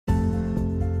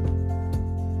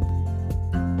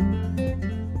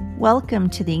Welcome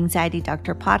to the Anxiety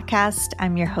Doctor podcast.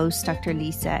 I'm your host, Dr.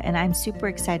 Lisa, and I'm super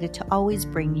excited to always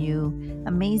bring you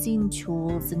amazing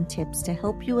tools and tips to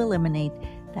help you eliminate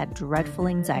that dreadful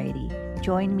anxiety.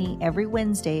 Join me every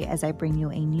Wednesday as I bring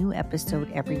you a new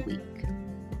episode every week.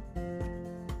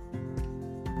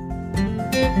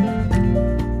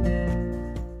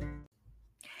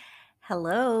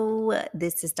 Hello,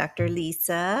 this is Dr.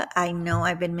 Lisa. I know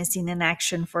I've been missing in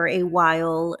action for a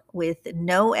while with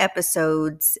no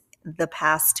episodes the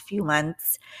past few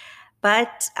months,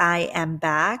 but I am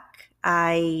back.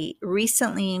 I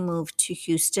recently moved to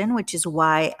Houston, which is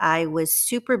why I was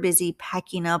super busy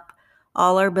packing up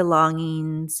all our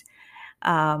belongings,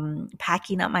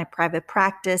 packing up my private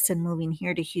practice and moving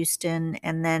here to Houston,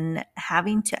 and then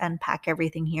having to unpack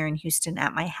everything here in Houston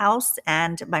at my house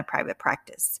and my private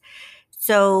practice.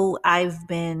 So I've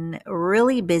been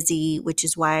really busy, which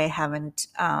is why I haven't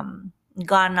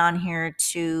gone on here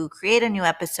to create a new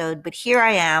episode, but here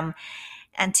I am.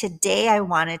 And today I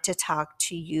wanted to talk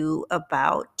to you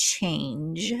about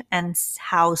change and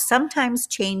how sometimes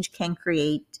change can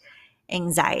create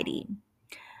anxiety.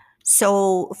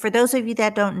 So for those of you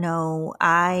that don't know,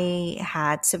 I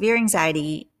had severe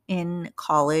anxiety in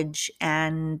college,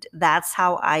 and that's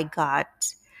how I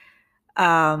got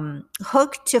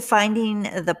hooked to finding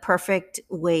the perfect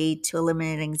way to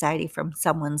eliminate anxiety from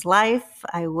someone's life.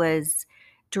 I was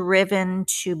driven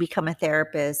to become a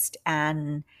therapist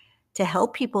and to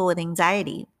help people with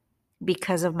anxiety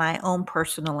because of my own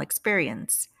personal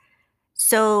experience.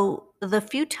 So the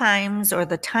few times or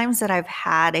the times that I've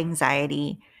had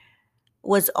anxiety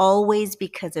was always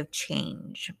because of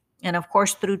change. And of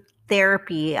course, through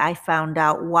therapy, I found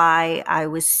out why I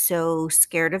was so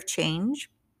scared of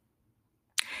change.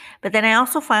 But then I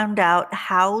also found out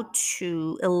how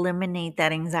to eliminate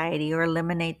that anxiety or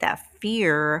eliminate that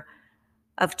fear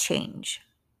of change.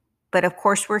 But of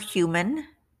course, we're human.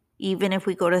 Even if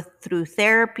we go through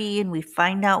therapy and we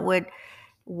find out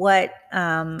what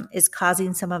is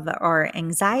causing some of our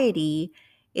anxiety,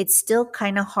 it's still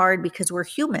kind of hard because we're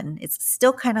human. It's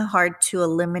still kind of hard to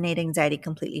eliminate anxiety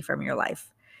completely from your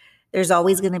life. There's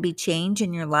always going to be change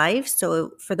in your life.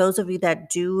 So for those of you that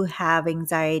do have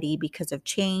anxiety because of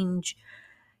change,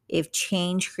 if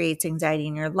change creates anxiety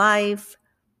in your life,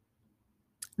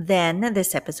 then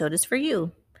this episode is for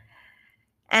you.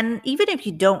 And even if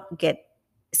you don't get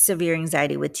severe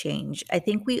anxiety with change, I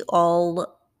think we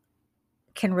all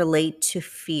can relate to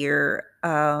fear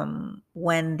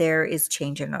when there is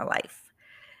change in our life.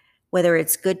 Whether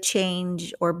it's good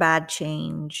change or bad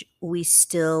change, we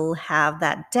still have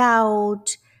that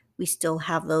doubt. We still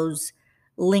have those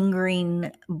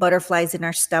lingering butterflies in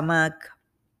our stomach,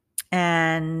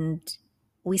 and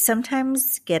we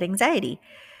sometimes get anxiety.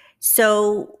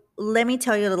 So let me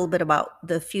tell you a little bit about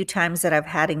the few times that I've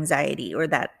had anxiety or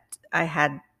that I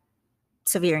had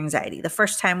severe anxiety. The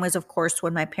first time was, of course,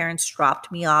 when my parents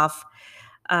dropped me off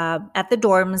at the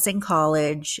dorms in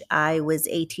college. I was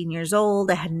 18 years old.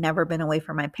 I had never been away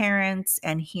from my parents.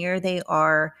 And here they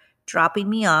are dropping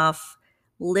me off,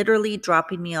 literally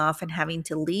dropping me off and having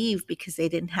to leave because they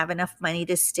didn't have enough money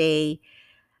to stay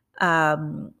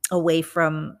away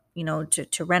from,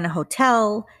 to rent a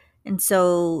hotel. And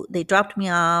so they dropped me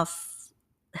off,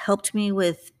 helped me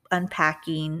with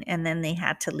unpacking, and then they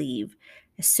had to leave.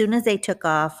 As soon as they took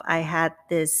off, I had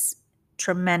this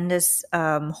tremendous,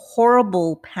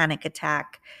 horrible panic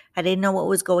attack. I didn't know what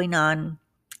was going on.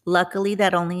 Luckily,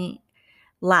 that only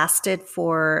lasted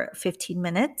for 15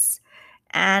 minutes,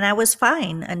 and I was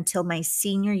fine until my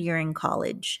senior year in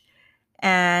college.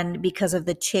 And because of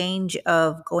the change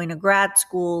of going to grad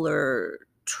school or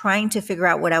trying to figure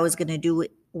out what I was going to do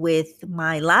with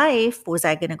my life, was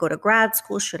I going to go to grad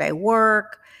school? Should I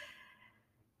work?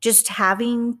 Just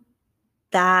having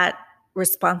that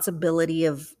responsibility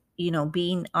of,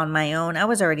 being on my own. I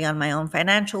was already on my own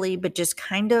financially, but just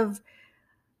kind of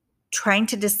trying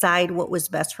to decide what was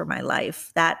best for my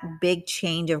life. That big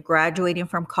change of graduating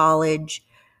from college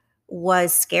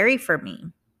was scary for me.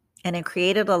 And it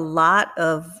created a lot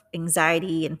of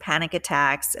anxiety and panic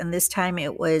attacks. And this time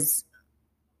it was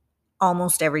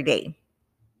almost every day.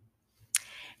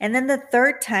 And then the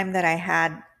third time that I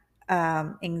had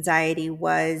anxiety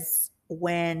was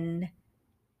when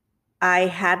I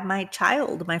had my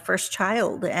child, my first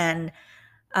child. And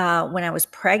when I was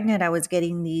pregnant, I was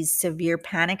getting these severe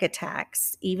panic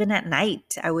attacks. Even at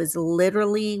night, I was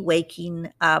literally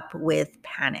waking up with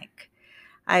panic.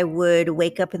 I would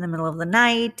wake up in the middle of the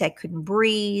night. I couldn't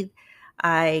breathe.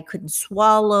 I couldn't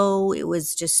swallow. It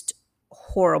was just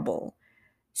horrible.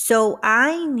 So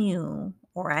I knew,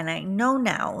 and I know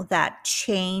now, that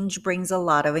change brings a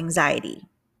lot of anxiety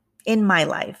in my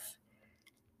life.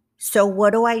 So, what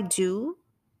do I do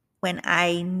when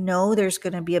I know there's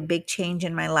going to be a big change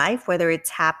in my life, whether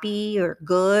it's happy or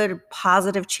good,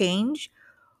 positive change,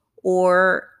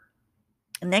 or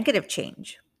negative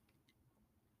change?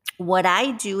 What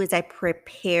I do is I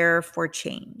prepare for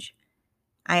change.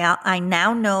 I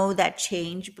now know that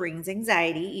change brings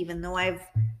anxiety, even though I've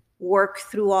worked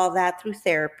through all that through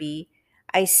therapy.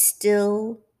 I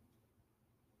still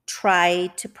try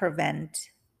to prevent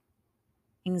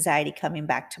anxiety coming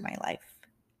back to my life.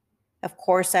 Of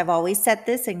course, I've always said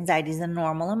this, anxiety is a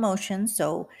normal emotion.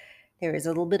 So there is a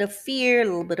little bit of fear, a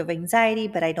little bit of anxiety,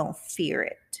 but I don't fear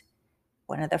it.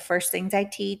 One of the first things I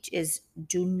teach is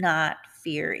do not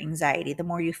fear anxiety. The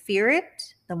more you fear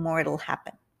it, the more it'll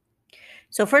happen.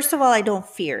 So, first of all, I don't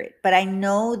fear it, but I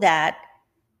know that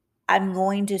I'm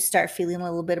going to start feeling a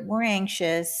little bit more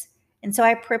anxious. And so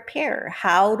I prepare.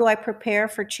 How do I prepare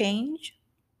for change?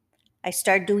 I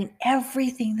start doing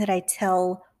everything that I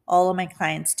tell all of my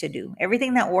clients to do,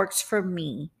 everything that works for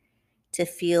me to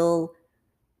feel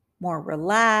more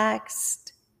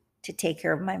relaxed, to take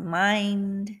care of my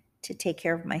mind, to take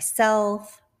care of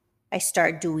myself. I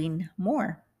start doing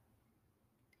more.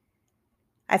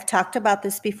 I've talked about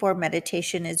this before.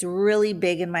 Meditation is really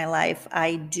big in my life.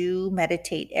 I do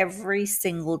meditate every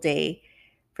single day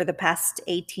for the past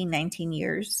 18, 19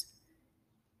 years.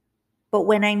 But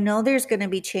when I know there's going to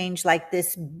be change, like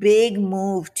this big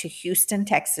move to Houston,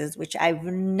 Texas, which I've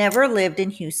never lived in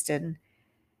Houston,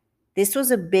 this was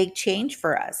a big change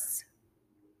for us.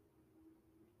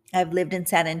 I've lived in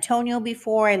San Antonio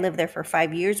before. I lived there for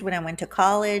 5 years when I went to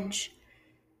college.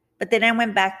 But then I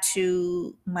went back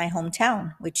to my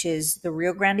hometown, which is the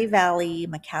Rio Grande Valley,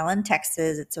 McAllen,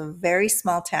 Texas. It's a very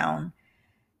small town.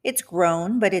 It's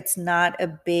grown, but it's not a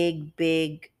big,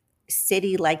 big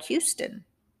city like Houston.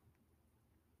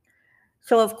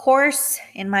 So, of course,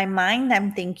 in my mind,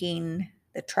 I'm thinking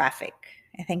the traffic.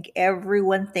 I think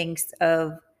everyone thinks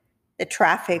of the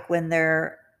traffic when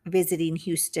they're visiting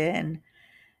Houston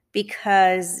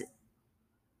because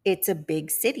it's a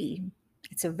big city.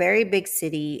 It's a very big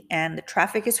city, and the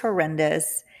traffic is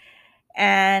horrendous.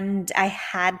 And I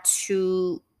had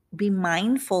to be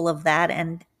mindful of that.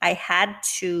 And I had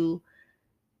to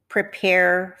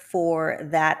prepare for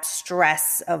that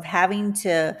stress of having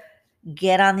to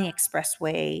get on the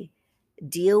expressway,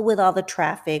 deal with all the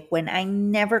traffic when I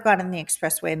never got on the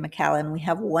expressway in McAllen. We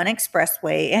have one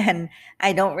expressway and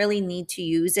I don't really need to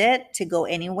use it to go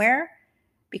anywhere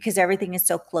because everything is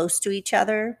so close to each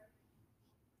other.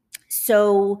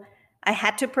 So I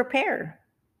had to prepare.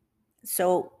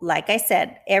 So, like I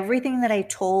said, everything that I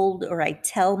told or I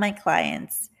tell my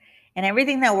clients and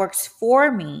everything that works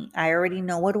for me, I already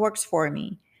know what works for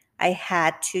me. I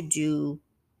had to do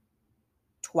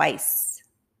twice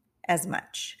as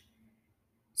much.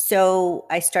 So,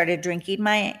 I started drinking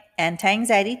my anti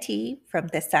anxiety tea from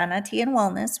Tesana Tea and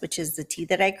Wellness, which is the tea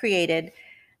that I created.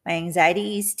 My anxiety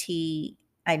ease tea.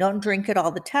 I don't drink it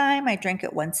all the time. I drink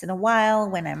it once in a while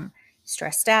when I'm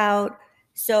stressed out.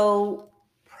 So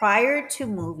prior to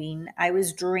moving, I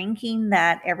was drinking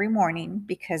that every morning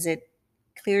because it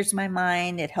clears my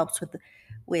mind. It helps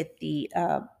with the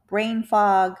brain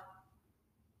fog.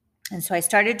 And so I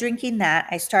started drinking that.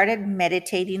 I started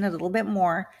meditating a little bit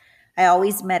more. I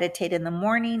always meditate in the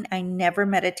morning. I never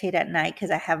meditate at night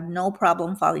because I have no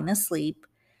problem falling asleep.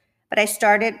 But I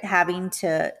started having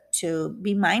to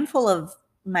be mindful of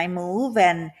my move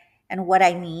and what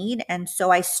I need. And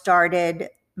so I started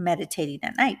meditating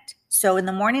at night. So in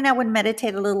the morning I would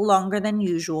meditate a little longer than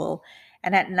usual,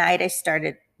 and at night I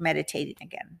started meditating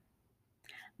again.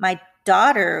 My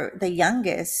daughter, the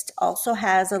youngest, also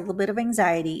has a little bit of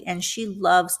anxiety and she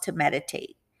loves to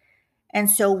meditate. And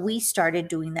so we started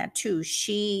doing that too.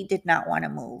 She did not want to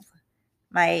move.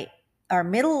 My our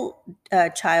middle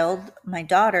child, my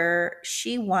daughter,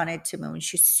 she wanted to move.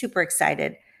 She's super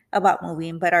excited about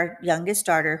moving, but our youngest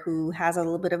daughter, who has a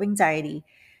little bit of anxiety,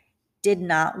 did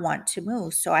not want to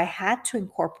move. So I had to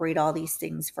incorporate all these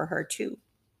things for her too.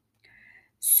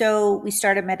 So we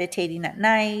started meditating at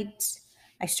night.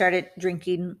 I started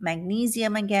drinking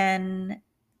magnesium again.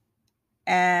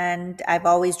 And I've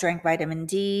always drank vitamin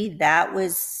D. That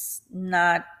was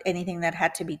not anything that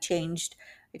had to be changed.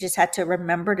 I just had to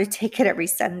remember to take it every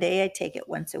Sunday. I take it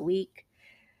once a week.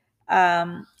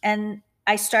 And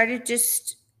I started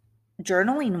just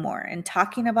journaling more and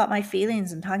talking about my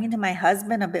feelings and talking to my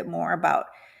husband a bit more about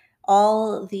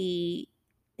all the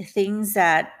things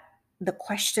that the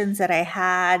questions that I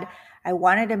had. I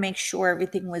wanted to make sure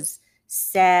everything was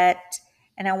set,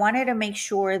 and I wanted to make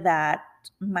sure that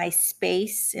my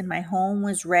space in my home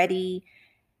was ready.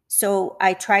 So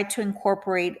I tried to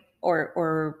incorporate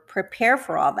or prepare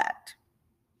for all that.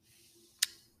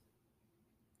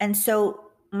 And so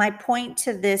my point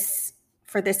to this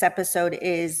for this episode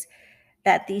is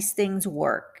that these things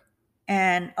work.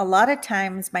 And a lot of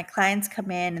times my clients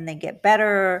come in and they get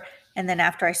better. And then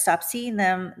after I stop seeing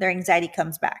them, their anxiety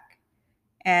comes back.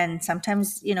 And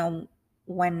sometimes,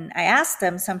 when I ask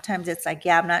them, sometimes it's like,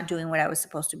 yeah, I'm not doing what I was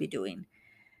supposed to be doing.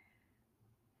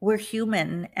 We're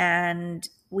human and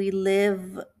we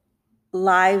live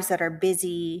lives that are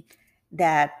busy,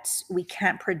 that we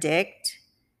can't predict.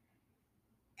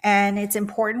 And it's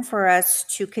important for us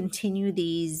to continue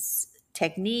these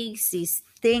techniques, these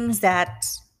things that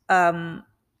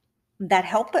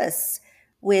help us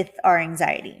with our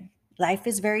anxiety. Life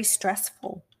is very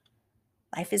stressful.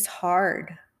 Life is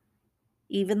hard.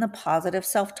 Even the positive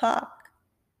self-talk.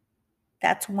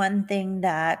 That's one thing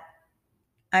that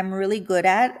I'm really good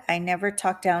at. I never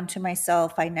talk down to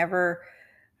myself. I'm never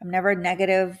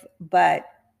negative, but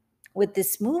with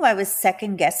this move, I was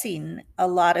second guessing a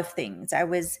lot of things. I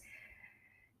was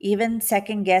even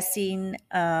second guessing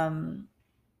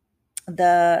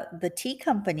the tea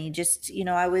company. Just we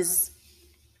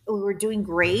were doing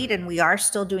great, and we are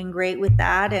still doing great with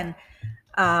that. And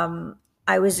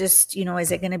I was just,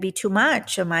 is it going to be too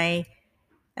much? Am I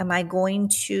going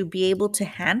to be able to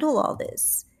handle all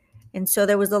this? And so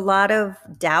there was a lot of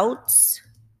doubts,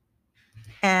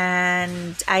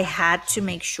 and I had to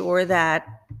make sure that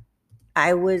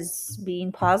I was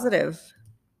being positive.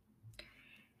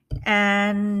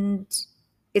 And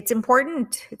it's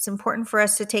important. It's important for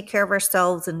us to take care of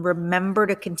ourselves and remember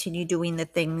to continue doing the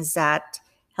things that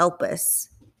help us,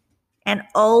 and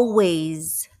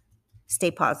always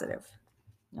stay positive,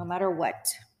 no matter what.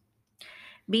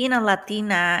 Being a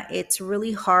Latina, it's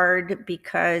really hard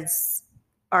because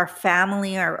our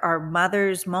family, our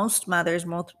mothers, most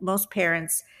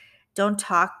parents don't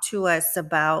talk to us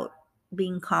about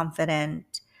being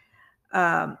confident.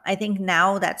 I think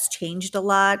now that's changed a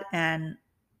lot, and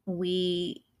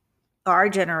our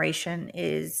generation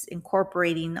is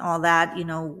incorporating all that,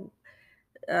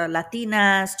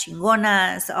 Latinas,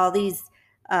 chingonas, all these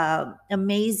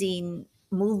amazing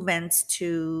movements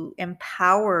to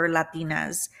empower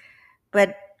Latinas.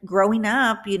 But growing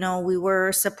up, we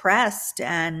were suppressed,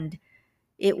 and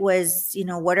it was,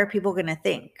 what are people going to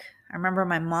think? I remember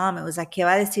my mom, it was like, ¿Qué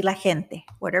va a decir la gente?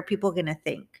 What are people going to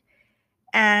think?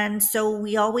 And so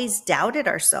we always doubted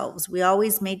ourselves. We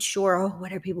always made sure, oh,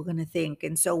 what are people going to think?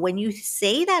 And so when you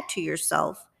say that to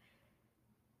yourself,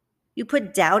 you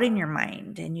put doubt in your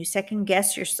mind and you second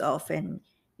guess yourself, and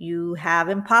you have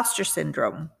imposter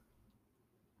syndrome.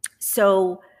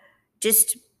 So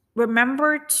just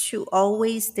remember to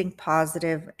always think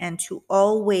positive, and to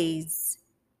always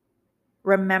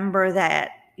remember that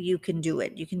you can do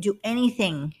it. You can do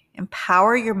anything.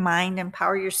 Empower your mind,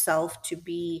 empower yourself to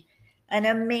be an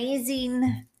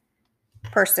amazing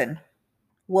person,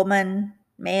 woman,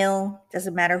 male,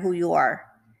 doesn't matter who you are.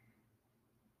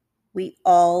 We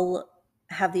all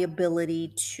have the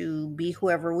ability to be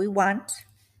whoever we want,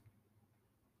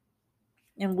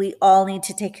 and we all need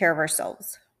to take care of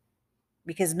ourselves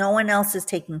because no one else is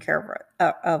taking care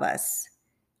of us.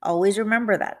 Always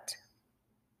remember that.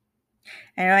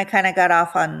 I know I kind of got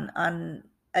off on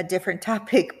a different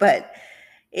topic, but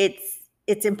it's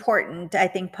important. I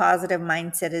think positive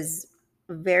mindset is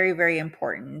very, very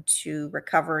important to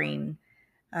recovering,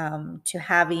 to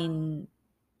having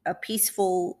a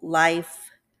peaceful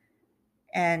life,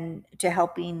 and to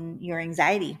helping your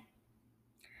anxiety.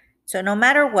 So no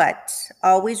matter what,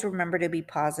 always remember to be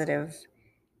positive.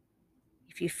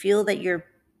 If you feel that you're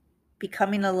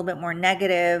becoming a little bit more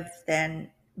negative,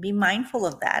 then be mindful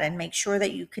of that and make sure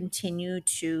that you continue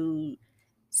to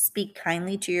speak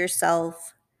kindly to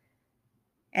yourself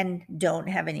and don't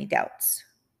have any doubts.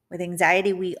 With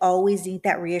anxiety, we always need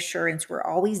that reassurance. We're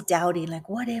always doubting, like,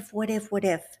 what if, what if, what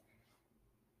if?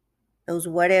 Those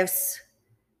what ifs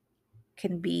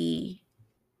can be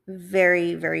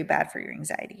very, very bad for your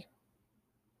anxiety.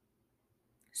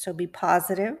 So be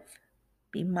positive,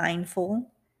 be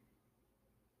mindful,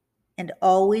 and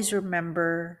always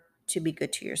remember to be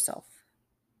good to yourself.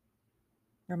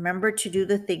 Remember to do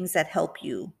the things that help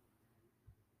you.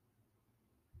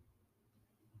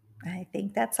 I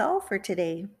think that's all for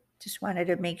today. Just wanted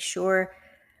to make sure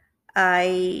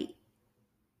I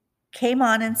came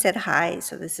on and said hi.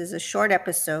 So this is a short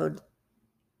episode.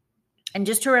 And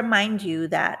just to remind you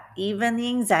that even the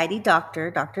anxiety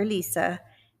doctor, Dr. Lisa,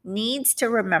 needs to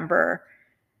remember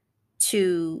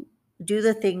to do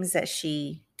the things that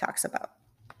she talks about.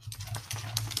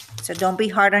 So don't be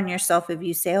hard on yourself if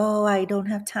you say, oh, I don't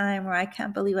have time, or I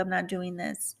can't believe I'm not doing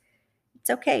this.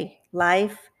 It's okay.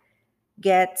 Life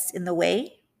gets in the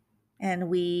way, and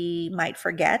we might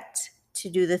forget to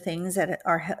do the things to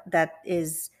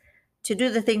do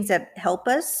the things that help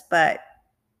us, but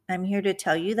I'm here to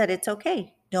tell you that it's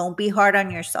okay. Don't be hard on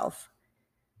yourself.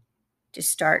 Just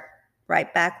start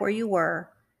right back where you were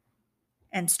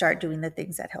and start doing the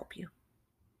things that help you.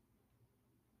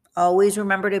 Always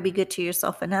remember to be good to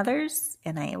yourself and others,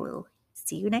 and I will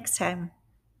see you next time.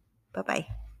 Bye-bye.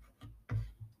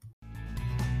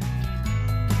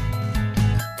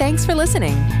 Thanks for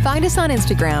listening. Find us on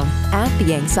Instagram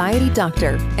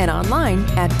 @TheAnxietyDoctor and online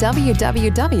at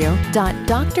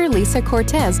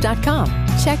www.drlisacortez.com.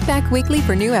 Check back weekly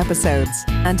for new episodes.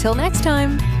 Until next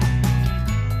time.